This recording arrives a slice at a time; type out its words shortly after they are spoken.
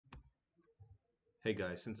Hey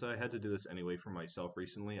guys, since I had to do this anyway for myself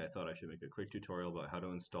recently, I thought I should make a quick tutorial about how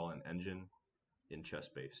to install an engine in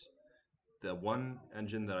ChessBase. The one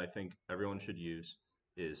engine that I think everyone should use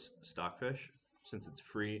is Stockfish, since it's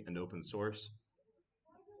free and open source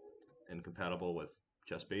and compatible with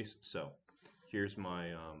ChessBase. So here's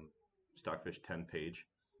my Stockfish 10 page,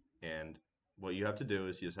 and what you have to do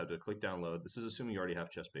is you just have to click download. This is assuming you already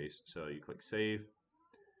have ChessBase. So you click save,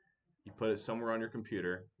 you put it somewhere on your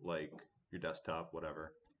computer, like your desktop,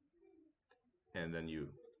 whatever, and then you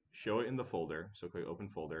show it in the folder. So click open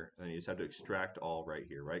folder, and then you just have to extract all right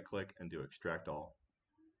here. Right click and do extract all.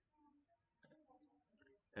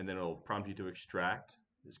 And then it'll prompt you to extract.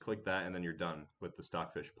 Just click that and then you're done with the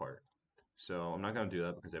Stockfish part. So I'm not going to do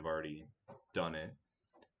that because I've already done it.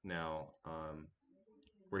 Now,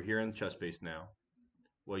 we're here in ChessBase now.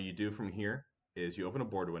 What you do from here is you open a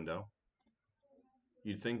board window.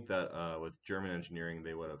 You'd think that with German engineering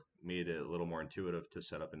they would have made it a little more intuitive to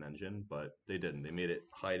set up an engine, but they didn't. They made it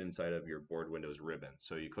hide inside of your board window's ribbon.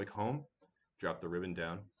 So you click home, drop the ribbon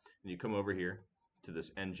down, and you come over here to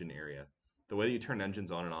this engine area. The way that you turn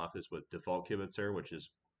engines on and off is with default kibitzer, which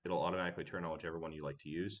is it'll automatically turn on whichever one you like to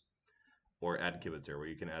use, or add kibitzer, where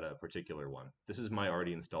you can add a particular one. This is my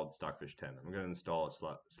already installed Stockfish 10. I'm going to install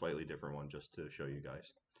a slightly different one just to show you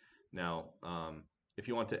guys. Now, if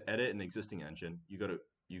you want to edit an existing engine, you go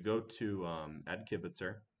to add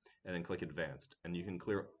kibitzer and then click advanced, and you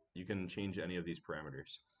can change any of these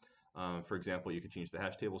parameters. For example, you can change the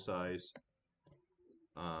hash table size.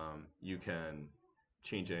 You can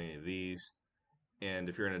change any of these, and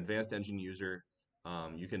if you're an advanced engine user,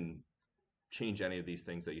 you can change any of these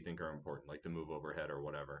things that you think are important, like the move overhead or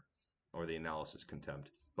whatever, or the analysis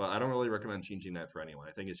contempt. But I don't really recommend changing that for anyone.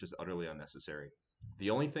 I think it's just utterly unnecessary.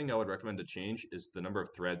 The only thing I would recommend to change is the number of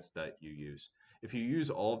threads that you use. If you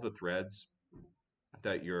use all of the threads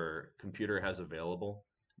that your computer has available,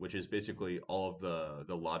 which is basically all of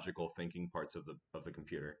the logical thinking parts of the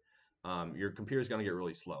computer, your computer is going to get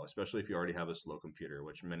really slow, especially if you already have a slow computer,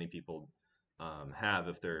 which many people have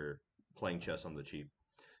if they're playing chess on the cheap.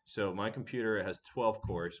 So my computer has 12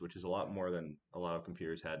 cores, which is a lot more than a lot of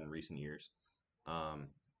computers had in recent years. Um,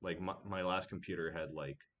 like my last computer had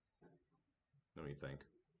like, let me think,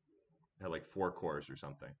 had like 4 cores or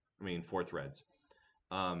something. I mean, 4 threads.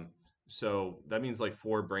 Um, so that means like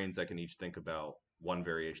 4 brains that can each think about one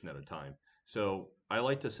variation at a time. So I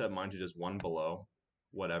like to set mine to just one below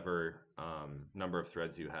whatever number of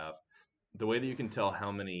threads you have. The way that you can tell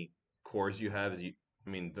how many cores you have is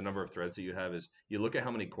the number of threads that you have is you look at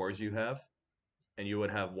how many cores you have, and you would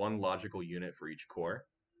have one logical unit for each core.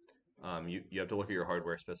 You have to look at your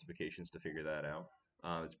hardware specifications to figure that out.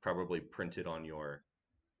 It's probably printed on your,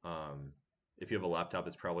 if you have a laptop,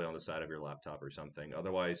 it's probably on the side of your laptop or something.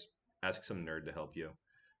 Otherwise, ask some nerd to help you.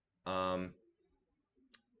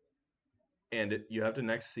 And you have to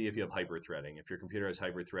next see if you have hyperthreading. If your computer has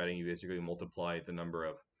hyperthreading, you basically multiply the number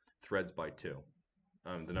of threads by 2.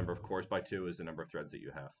 The number of cores by 2 is the number of threads that you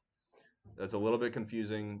have. That's a little bit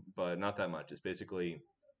confusing, but not that much. It's basically,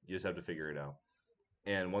 you just have to figure it out.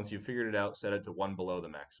 And once you've figured it out, set it to one below the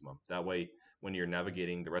maximum. That way, when you're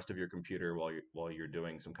navigating the rest of your computer while you're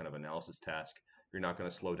doing some kind of analysis task, you're not going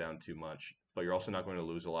to slow down too much, but you're also not going to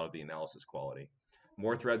lose a lot of the analysis quality.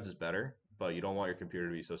 More threads is better, but you don't want your computer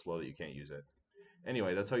to be so slow that you can't use it.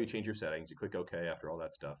 Anyway, that's how you change your settings. You click OK after all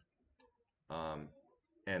that stuff.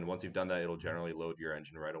 And once you've done that, it'll generally load your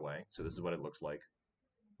engine right away. So this is what it looks like.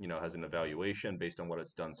 It has an evaluation based on what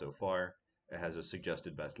it's done so far. It has a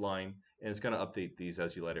suggested best line, and it's going to update these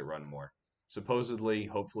as you let it run more. Supposedly,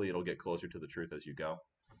 hopefully, it'll get closer to the truth as you go.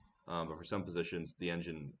 But for some positions, the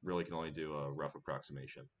engine really can only do a rough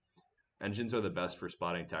approximation. Engines are the best for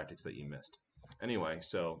spotting tactics that you missed. Anyway,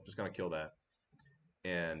 so just going to kill that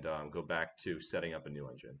and go back to setting up a new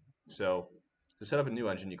engine. So to set up a new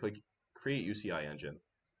engine, you click Create UCI Engine.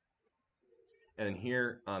 And then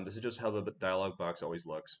here, this is just how the dialog box always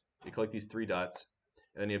looks. You click these 3 dots,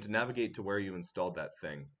 and then you have to navigate to where you installed that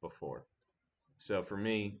thing before. So for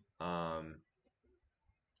me, it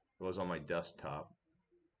was on my desktop,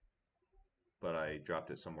 but I dropped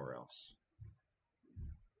it somewhere else.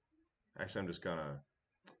 Actually,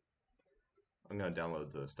 I'm gonna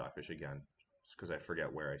download the Stockfish again, just because I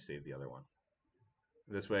forget where I saved the other one.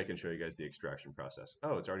 This way I can show you guys the extraction process.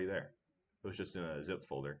 Oh, it's already there. It was just in a zip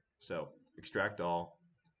folder. So extract all,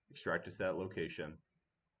 extract it to that location.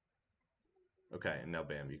 Okay, and now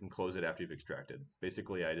bam, you can close it after you've extracted.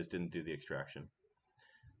 Basically, I just didn't do the extraction.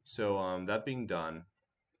 So that being done,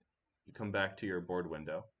 you come back to your board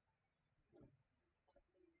window,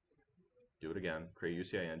 do it again, create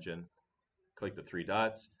UCI engine, click the 3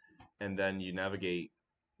 dots, and then you navigate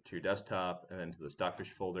to your desktop, and then to the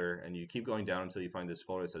Stockfish folder, and you keep going down until you find this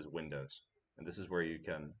folder that says Windows. And this is where you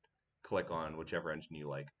can click on whichever engine you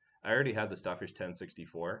like. I already have the Stockfish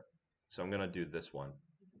 1064, so I'm going to do this one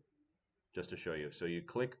just to show you. So you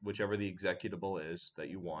click whichever the executable is that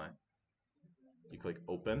you want. You click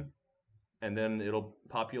Open, and then it'll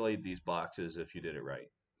populate these boxes if you did it right.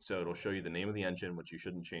 So it'll show you the name of the engine, which you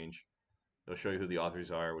shouldn't change. It'll show you who the authors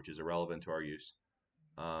are, which is irrelevant to our use.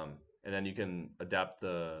 And then you can adapt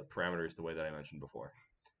the parameters the way that I mentioned before.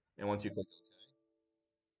 And once you click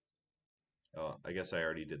Oh, I guess I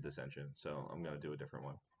already did this engine, so I'm going to do a different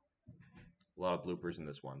one. A lot of bloopers in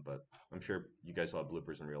this one, but I'm sure you guys will have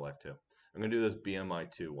bloopers in real life too. I'm going to do this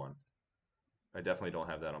BMI2 one. I definitely don't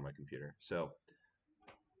have that on my computer. So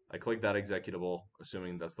I click that executable,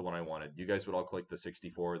 assuming that's the one I wanted. You guys would all click the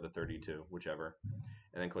 64 or the 32, whichever,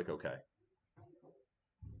 and then click OK.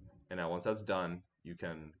 And now once that's done, you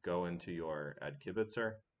can go into your Add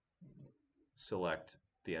Kibitzer, select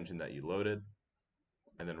the engine that you loaded,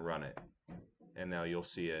 and then run it. And now you'll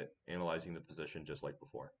see it analyzing the position just like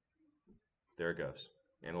before. There it goes,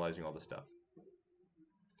 analyzing all the stuff.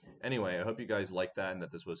 Anyway, I hope you guys liked that and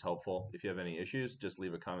that this was helpful. If you have any issues, just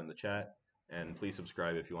leave a comment in the chat, and please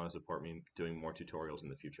subscribe if you want to support me doing more tutorials in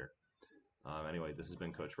the future. Anyway, this has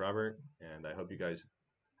been Coach Robert, and I hope you guys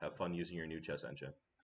have fun using your new chess engine.